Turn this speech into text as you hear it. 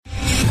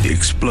the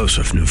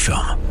explosive new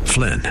film,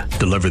 Flynn,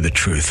 deliver the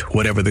truth,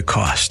 whatever the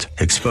cost,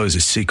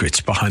 exposes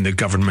secrets behind the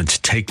government's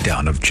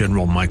takedown of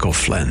General Michael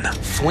Flynn.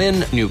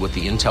 Flynn knew what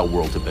the intel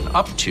world had been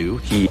up to.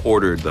 He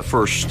ordered the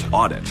first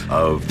audit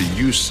of the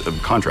use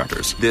of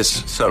contractors.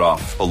 This set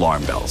off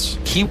alarm bells.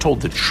 He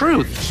told the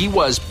truth. He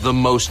was the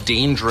most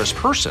dangerous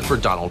person for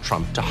Donald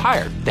Trump to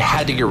hire. They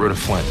had to get rid of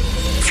Flynn.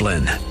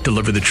 Flynn,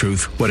 deliver the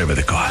truth, whatever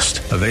the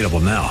cost. Available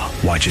now.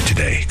 Watch it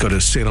today. Go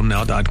to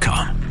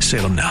salemnow.com.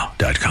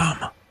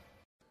 salemnow.com.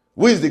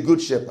 Who is the good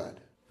shepherd?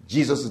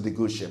 Jesus is the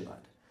good shepherd.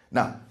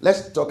 Now,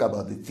 let's talk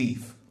about the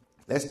thief.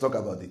 Let's talk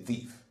about the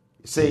thief.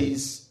 It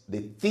says, the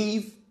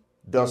thief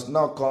does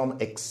not come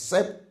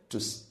except to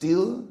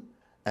steal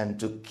and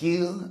to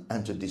kill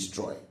and to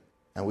destroy.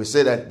 And we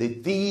say that the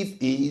thief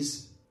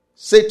is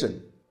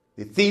Satan.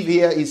 The thief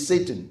here is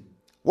Satan.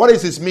 What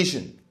is his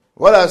mission?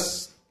 What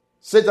has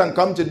Satan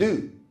come to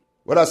do?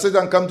 What has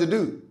Satan come to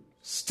do?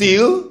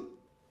 Steal,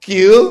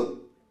 kill,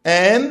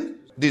 and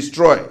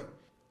destroy.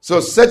 So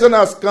Satan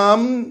has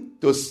come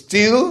to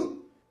steal,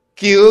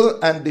 kill,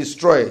 and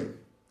destroy.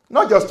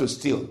 Not just to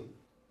steal,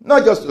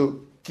 not just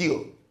to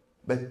kill,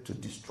 but to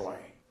destroy.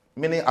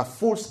 Meaning a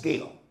full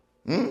scale.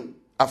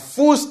 A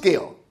full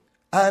scale.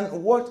 And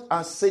what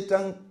has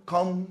Satan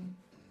come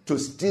to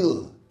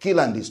steal, kill,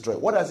 and destroy?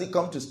 What has he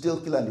come to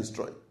steal, kill, and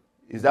destroy?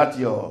 Is that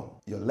your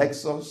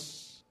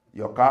Lexus,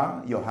 your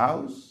car, your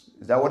house?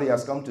 Is that what he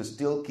has come to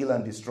steal, kill,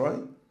 and destroy?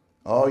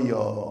 Or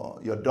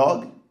your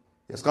dog?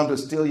 He has come to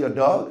steal your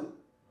dog?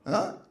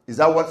 Huh? Is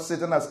that what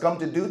Satan has come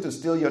to do, to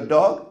steal your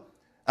dog?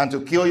 And to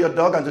kill your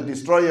dog and to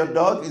destroy your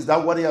dog? Is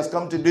that what he has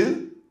come to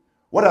do?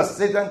 What has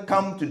Satan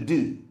come to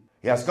do?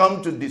 He has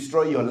come to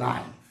destroy your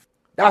life.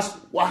 That's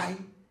why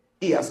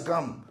he has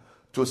come.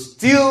 To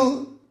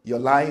steal your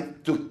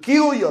life, to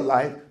kill your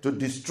life, to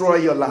destroy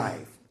your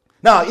life.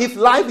 Now, if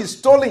life is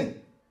stolen,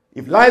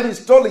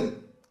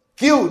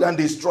 killed and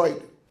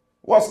destroyed,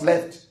 what's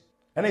left?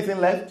 Anything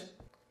left?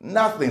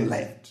 Nothing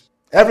left.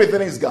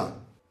 Everything is gone.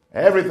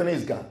 Everything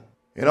is gone.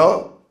 You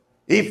know,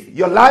 if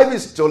your life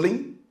is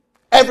stolen,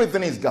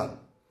 everything is gone.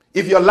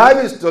 If your life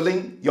is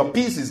stolen, your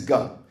peace is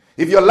gone.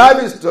 If your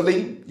life is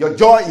stolen, your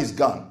joy is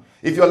gone.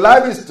 If your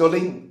life is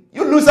stolen,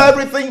 you lose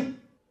everything.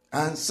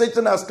 And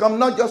Satan has come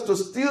not just to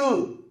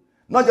steal,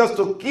 not just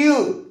to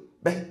kill,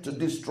 but to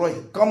destroy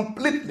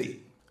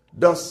completely.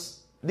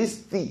 Does this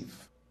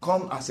thief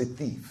come as a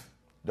thief?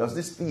 Does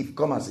this thief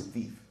come as a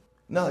thief?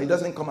 No, he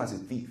doesn't come as a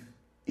thief.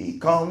 He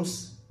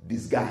comes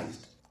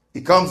disguised.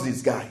 He comes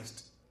disguised.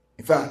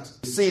 In fact,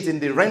 you see it in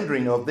the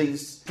rendering of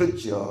this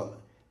scripture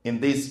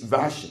in this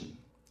version.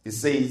 It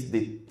says,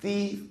 the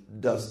thief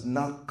does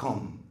not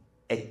come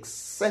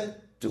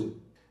except to.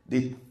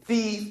 The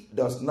thief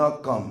does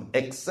not come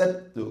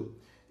except to.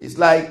 It's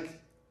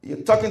like you're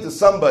talking to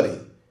somebody.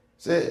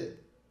 Say,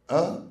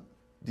 do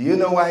you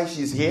know why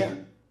she's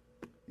here?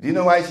 Do you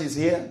know why she's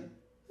here?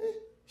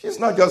 She's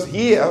not just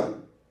here.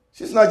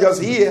 She's not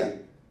just here.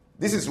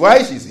 This is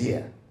why she's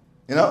here.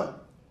 You know?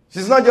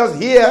 She's not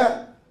just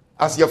here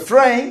as your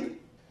friend.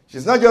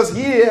 She's not just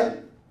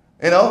here,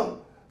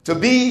 to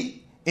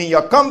be in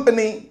your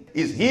company.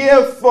 Is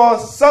here for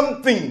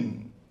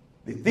something.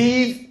 The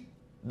thief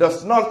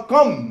does not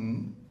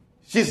come.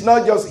 She's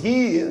not just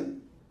here.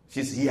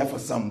 She's here for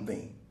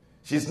something.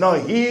 She's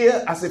not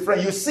here as a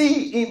friend. You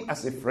see him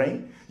as a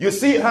friend. You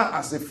see her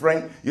as a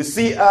friend. You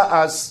see her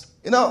as,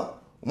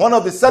 one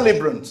of the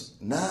celebrants.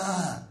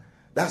 Nah,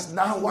 that's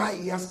not why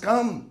he has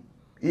come.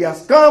 He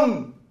has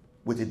come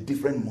with a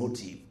different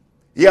motive.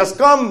 He has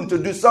come to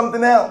do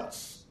something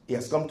else. He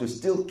has come to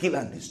steal, kill,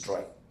 and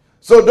destroy.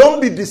 So don't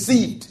be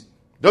deceived.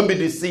 Don't be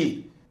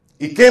deceived.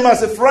 He came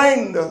as a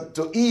friend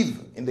to Eve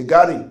in the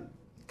garden.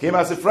 He came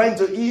as a friend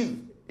to Eve.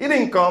 He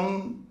didn't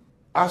come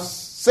as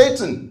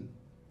Satan.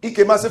 He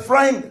came as a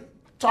friend,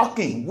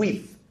 talking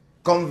with,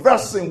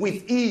 conversing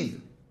with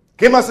Eve.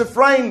 Came as a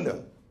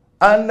friend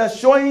and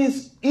showing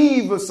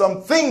Eve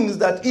some things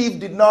that Eve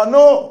did not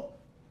know.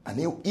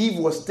 And Eve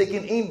was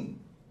taken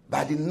in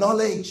by the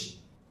knowledge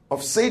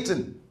of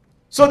Satan.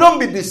 So don't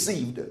be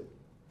deceived.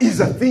 He's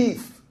a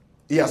thief.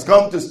 He has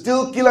come to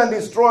steal, kill, and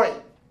destroy.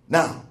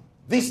 Now,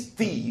 this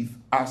thief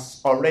has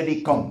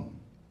already come.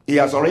 He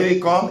has already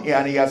come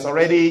and he has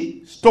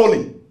already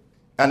stolen.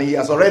 And he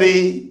has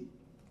already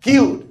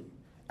killed.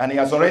 And he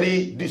has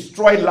already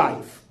destroyed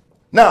life.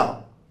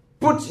 Now,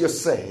 put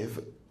yourself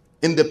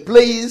in the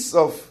place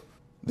of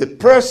the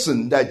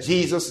person that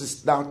Jesus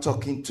is now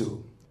talking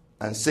to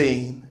and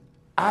saying,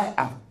 I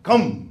have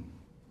come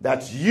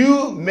that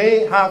you may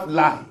have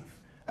life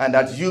and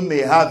that you may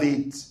have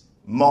it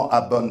more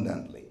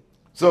abundantly.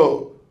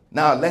 So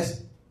now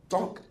let's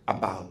talk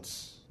about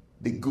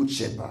the good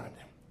shepherd.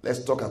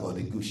 Let's talk about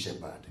the good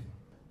shepherd.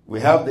 We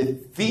have the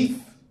thief,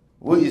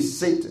 who is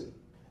Satan,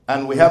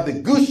 and we have the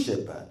good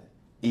shepherd,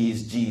 he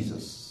is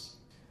Jesus.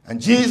 And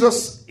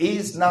Jesus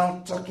is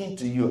now talking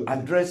to you,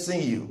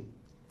 addressing you,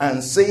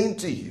 and saying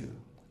to you,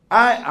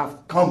 I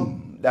have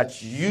come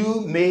that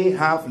you may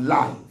have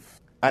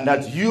life, and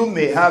that you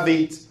may have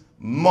it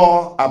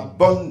more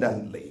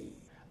abundantly.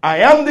 I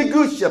am the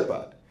good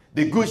shepherd.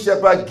 The good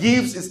shepherd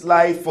gives his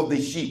life for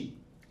the sheep.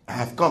 I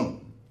have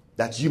come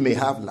that you may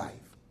have life.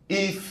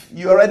 If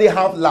you already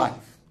have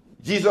life,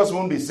 Jesus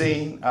won't be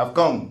saying, I've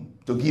come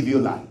to give you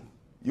life.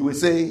 You will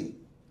say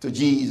to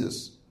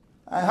Jesus,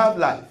 I have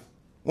life.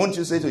 Won't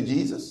you say to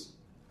Jesus,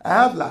 I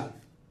have life?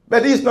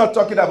 But he's not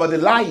talking about the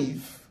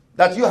life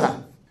that you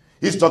have.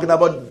 He's talking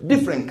about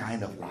different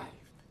kind of life.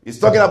 He's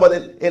talking about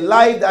a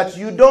life that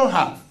you don't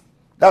have.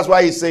 That's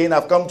why he's saying,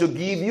 I've come to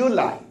give you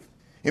life.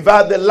 In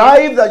fact, the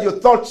life that you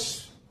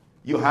thought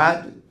you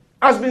had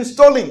has been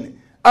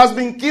stolen, has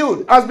been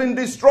killed, has been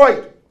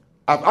destroyed.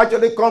 I've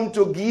actually come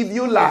to give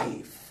you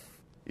life.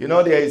 You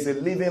know, there is a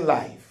living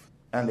life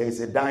and there is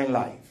a dying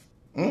life.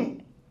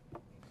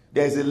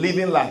 There is a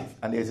living life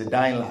and there is a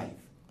dying life.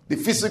 The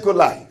physical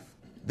life,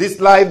 this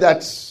life that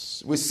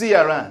we see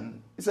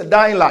around, it's a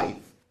dying life.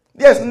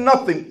 There's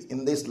nothing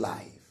in this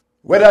life.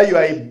 Whether you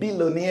are a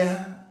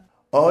billionaire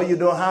or you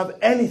don't have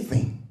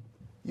anything,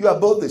 you are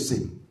both the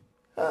same.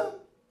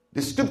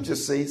 The scripture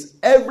says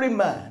every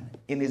man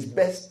in his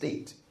best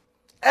state,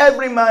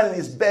 every man in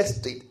his best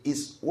state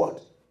is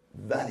what?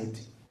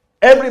 Vanity.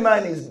 Every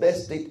man in his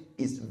best state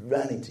is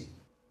vanity.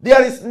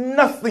 There is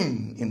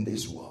nothing in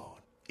this world.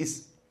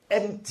 It's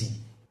empty.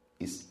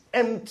 It's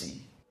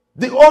empty.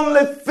 The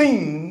only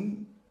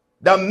thing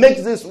that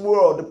makes this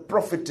world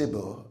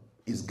profitable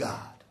is God.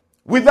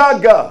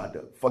 Without God,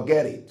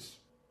 forget it.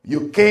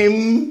 You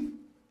came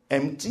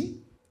empty,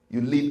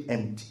 you live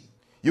empty.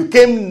 You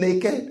came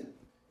naked,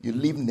 you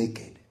live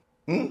naked.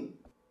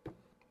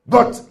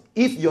 But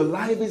if your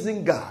life is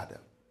in God,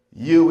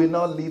 you will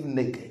not live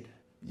naked.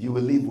 You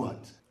will live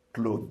what?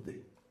 Clothed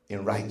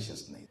in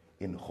righteousness,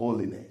 in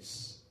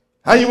holiness.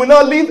 And you will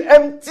not live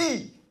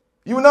empty.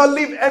 You will not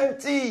live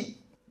empty.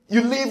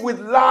 You live with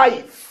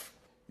life.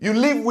 You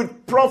live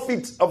with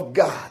profit of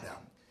God.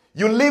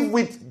 You live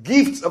with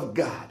gifts of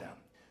God.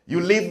 You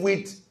live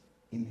with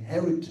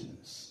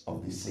inheritance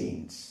of the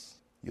saints.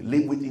 You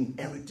live with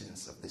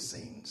inheritance of the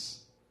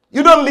saints.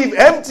 You don't live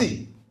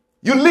empty.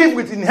 You live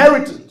with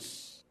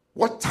inheritance.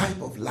 What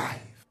type of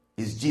life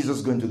is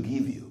Jesus going to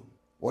give you?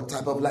 What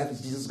type of life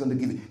is Jesus going to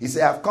give you? He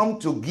said, I've come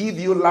to give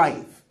you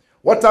life.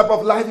 What type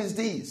of life is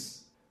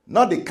this?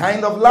 Not the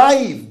kind of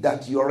life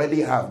that you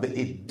already have, but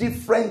a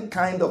different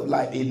kind of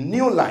life, a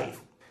new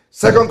life.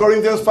 2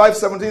 Corinthians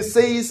 5:17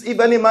 says, if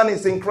any man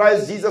is in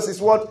Christ, Jesus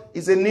is what?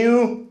 Is a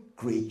new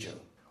creature.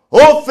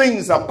 All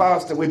things are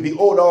passed away.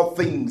 Behold, all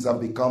things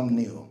have become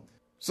new.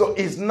 So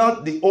it's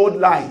not the old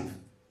life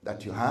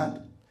that you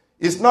had.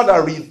 It's not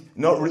a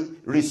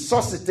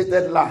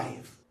resuscitated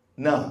life.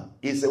 No,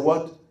 it's a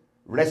what?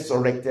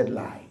 Resurrected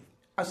life.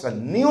 That's a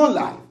new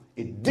life,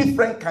 a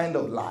different kind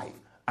of life,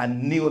 a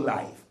new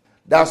life.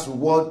 That's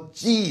what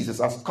Jesus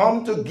has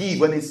come to give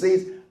when he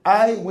says,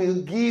 I will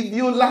give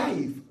you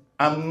life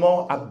and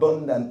more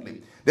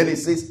abundantly. Then he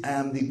says, I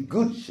am the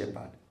good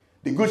shepherd.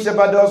 The good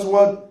shepherd does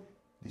what?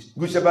 The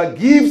good shepherd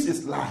gives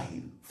his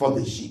life for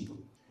the sheep.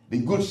 The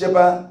good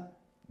shepherd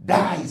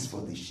dies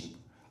for the sheep.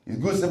 The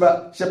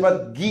good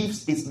shepherd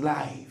gives his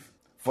life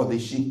for the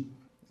sheep.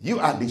 You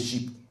are the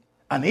sheep,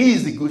 and he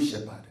is the good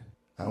shepherd.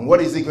 And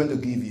what is he going to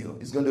give you?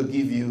 He's going to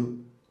give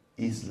you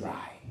his life.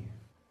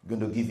 He's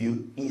going to give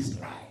you his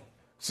life.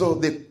 So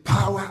the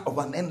power of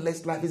an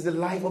endless life is the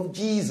life of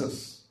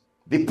Jesus.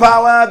 The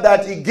power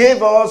that he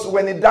gave us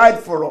when he died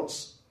for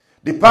us.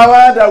 The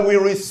power that we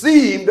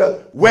received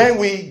when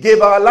we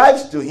gave our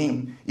lives to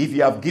him. If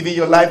you have given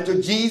your life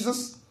to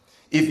Jesus,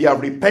 if you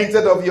have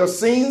repented of your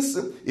sins,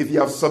 if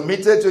you have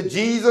submitted to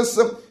Jesus,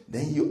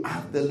 then you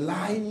have the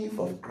life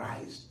of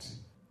Christ.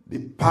 The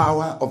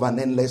power of an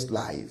endless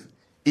life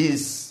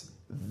is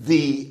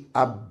the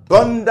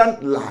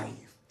abundant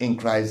life in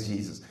Christ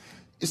Jesus.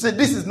 You see,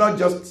 this is not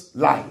just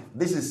life.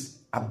 This is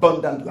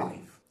abundant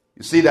life.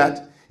 You see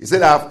that? He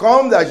said, I have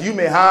come that you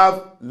may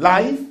have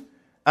life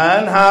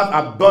and have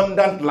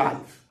abundant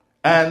life.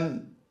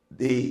 And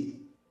the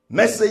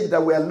message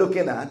that we are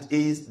looking at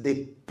is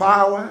the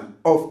power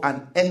of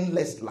an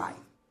endless life.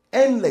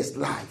 Endless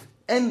life.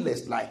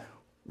 Endless life.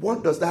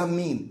 What does that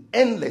mean?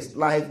 Endless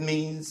life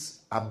means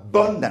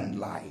abundant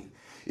life.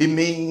 It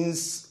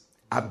means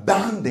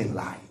abounding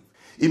life.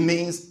 It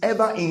means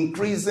ever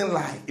increasing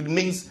life. It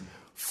means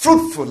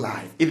fruitful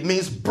life. It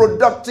means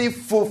productive,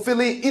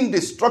 fulfilling,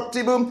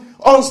 indestructible,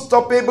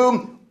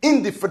 unstoppable,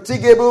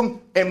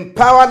 indefatigable,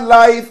 empowered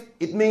life.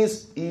 It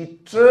means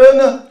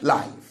eternal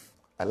life.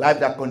 A life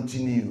that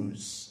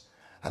continues.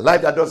 A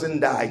life that doesn't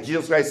die.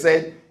 Jesus Christ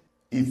said,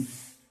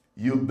 if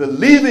you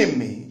believe in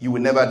me, you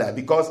will never die.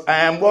 Because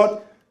I am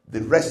what?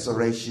 The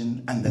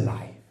resurrection and the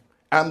life.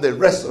 I am the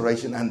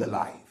resurrection and the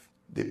life.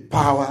 The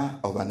power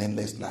of an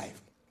endless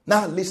life.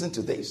 Now listen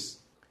to this.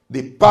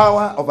 The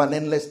power of an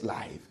endless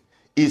life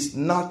is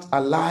not a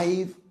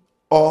life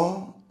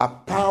or a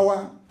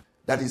power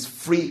that is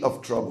free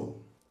of trouble.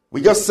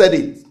 We just said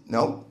it,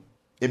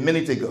 a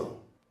minute ago.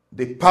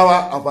 The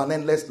power of an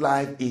endless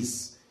life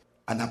is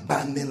an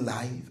abundant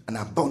life, an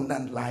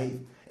abundant life,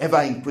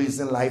 ever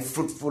increasing life,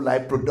 fruitful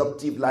life,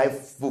 productive life,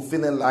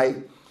 fulfilling life.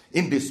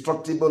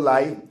 indestructible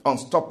life,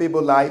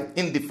 unstoppable life,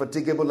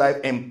 indefatigable life,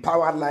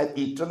 empowered life,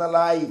 eternal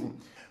life.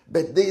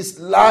 But this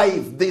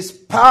life, this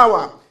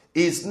power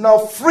is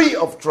not free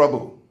of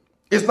trouble.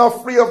 It's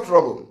not free of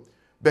trouble,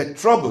 but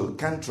trouble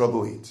can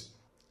trouble it.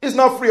 It's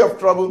not free of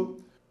trouble,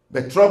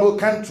 but trouble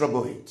can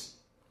trouble it.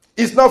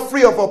 It's not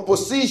free of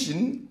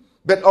opposition,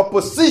 but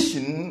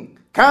opposition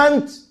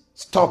can't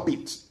stop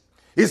it.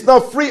 It's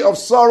not free of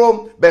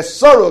sorrow, but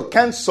sorrow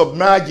can't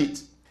submerge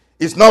it.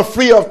 It's not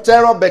free of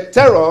terror, but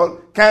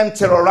terror can't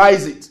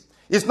terrorize it.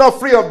 It's not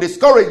free of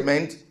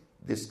discouragement.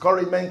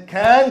 Discouragement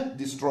can't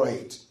destroy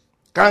it,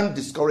 can't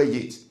discourage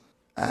it.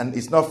 And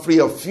it's not free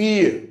of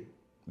fear,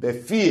 but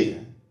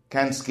fear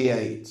can't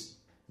scare it.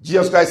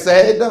 Jesus Christ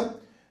said,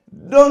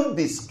 don't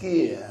be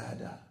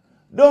scared.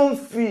 Don't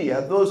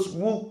fear those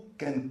who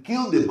can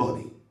kill the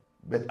body,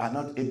 but are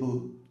not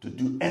able to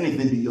do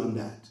anything beyond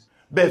that.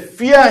 But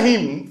fear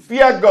him,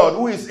 fear God,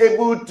 who is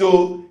able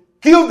to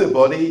kill the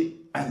body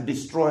and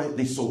destroy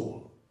the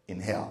soul in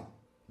hell.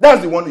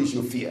 That's the one you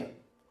should fear.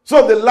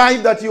 So the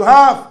life that you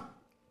have,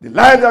 the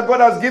life that God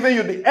has given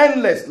you, the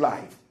endless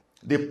life,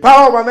 the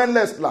power of an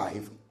endless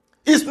life,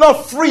 is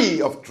not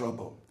free of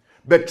trouble,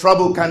 but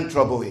trouble can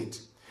trouble it.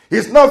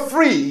 It's not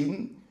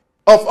free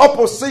of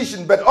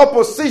opposition, but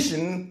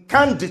opposition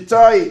can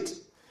deter it.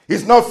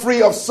 It's not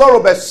free of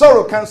sorrow, but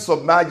sorrow can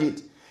submerge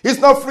it. It's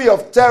not free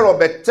of terror,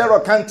 but terror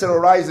can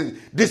terrorize it.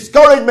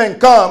 Discouragement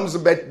comes,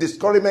 but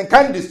discouragement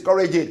can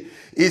discourage it.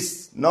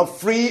 It's not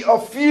free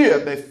of fear,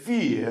 but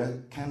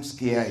fear can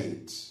scare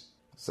it.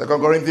 2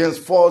 Corinthians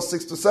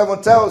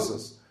 4:6-7 tells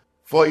us,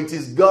 for it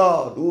is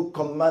God who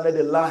commanded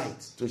the light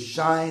to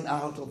shine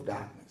out of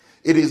darkness.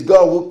 It is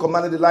God who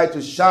commanded the light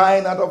to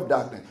shine out of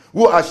darkness,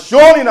 who has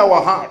shown in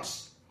our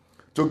hearts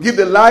to give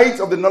the light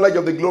of the knowledge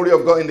of the glory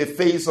of God in the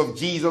face of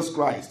Jesus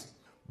Christ.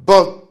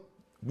 But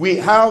we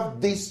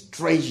have this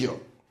treasure,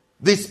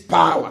 this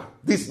power,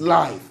 this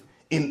life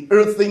in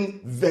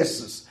earthen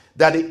vessels,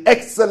 that the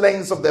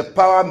excellence of the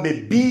power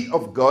may be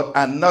of God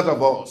and not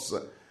of us.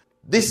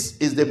 This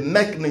is the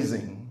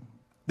mechanism.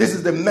 This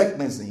is the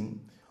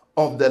mechanism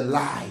of the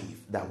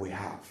life that we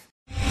have.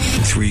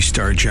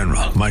 3-star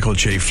General Michael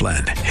J.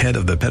 Flynn, head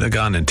of the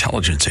Pentagon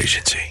Intelligence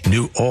Agency,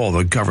 knew all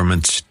the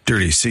government's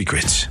dirty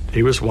secrets.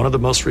 He was one of the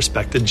most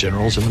respected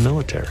generals in the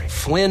military.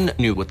 Flynn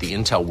knew what the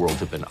intel world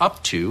had been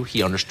up to.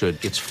 He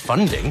understood its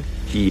funding.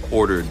 He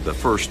ordered the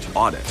first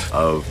audit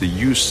of the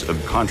use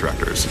of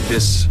contractors.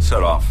 This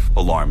set off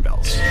alarm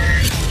bells.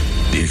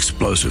 The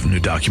explosive new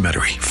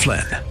documentary,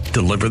 Flynn,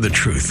 Deliver the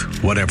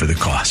Truth, Whatever the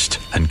Cost,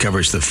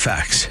 uncovers the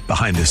facts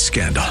behind this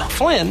scandal.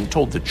 Flynn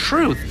told the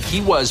truth.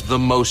 He was the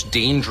most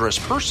dangerous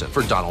person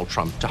for Donald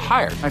Trump to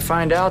hire. I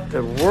find out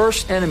the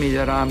worst enemy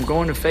that I'm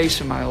going to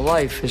face in my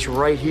life is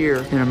right here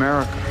in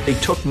America. They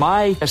took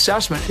my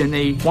assessment and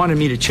they wanted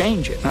me to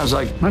change it. And I was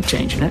like, I'm not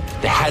changing it.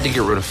 They had to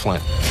get rid of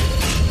Flynn.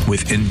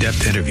 With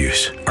in-depth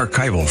interviews,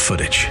 archival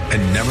footage,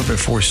 and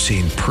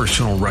never-before-seen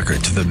personal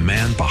records of the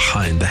man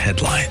behind the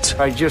headlines.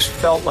 I just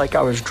felt like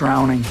I was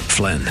drowning.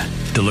 Flynn,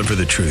 Deliver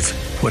the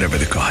Truth, Whatever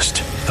the Cost.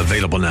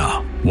 Available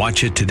now.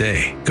 Watch it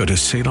today. Go to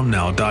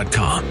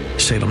salemnow.com.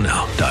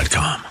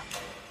 salemnow.com.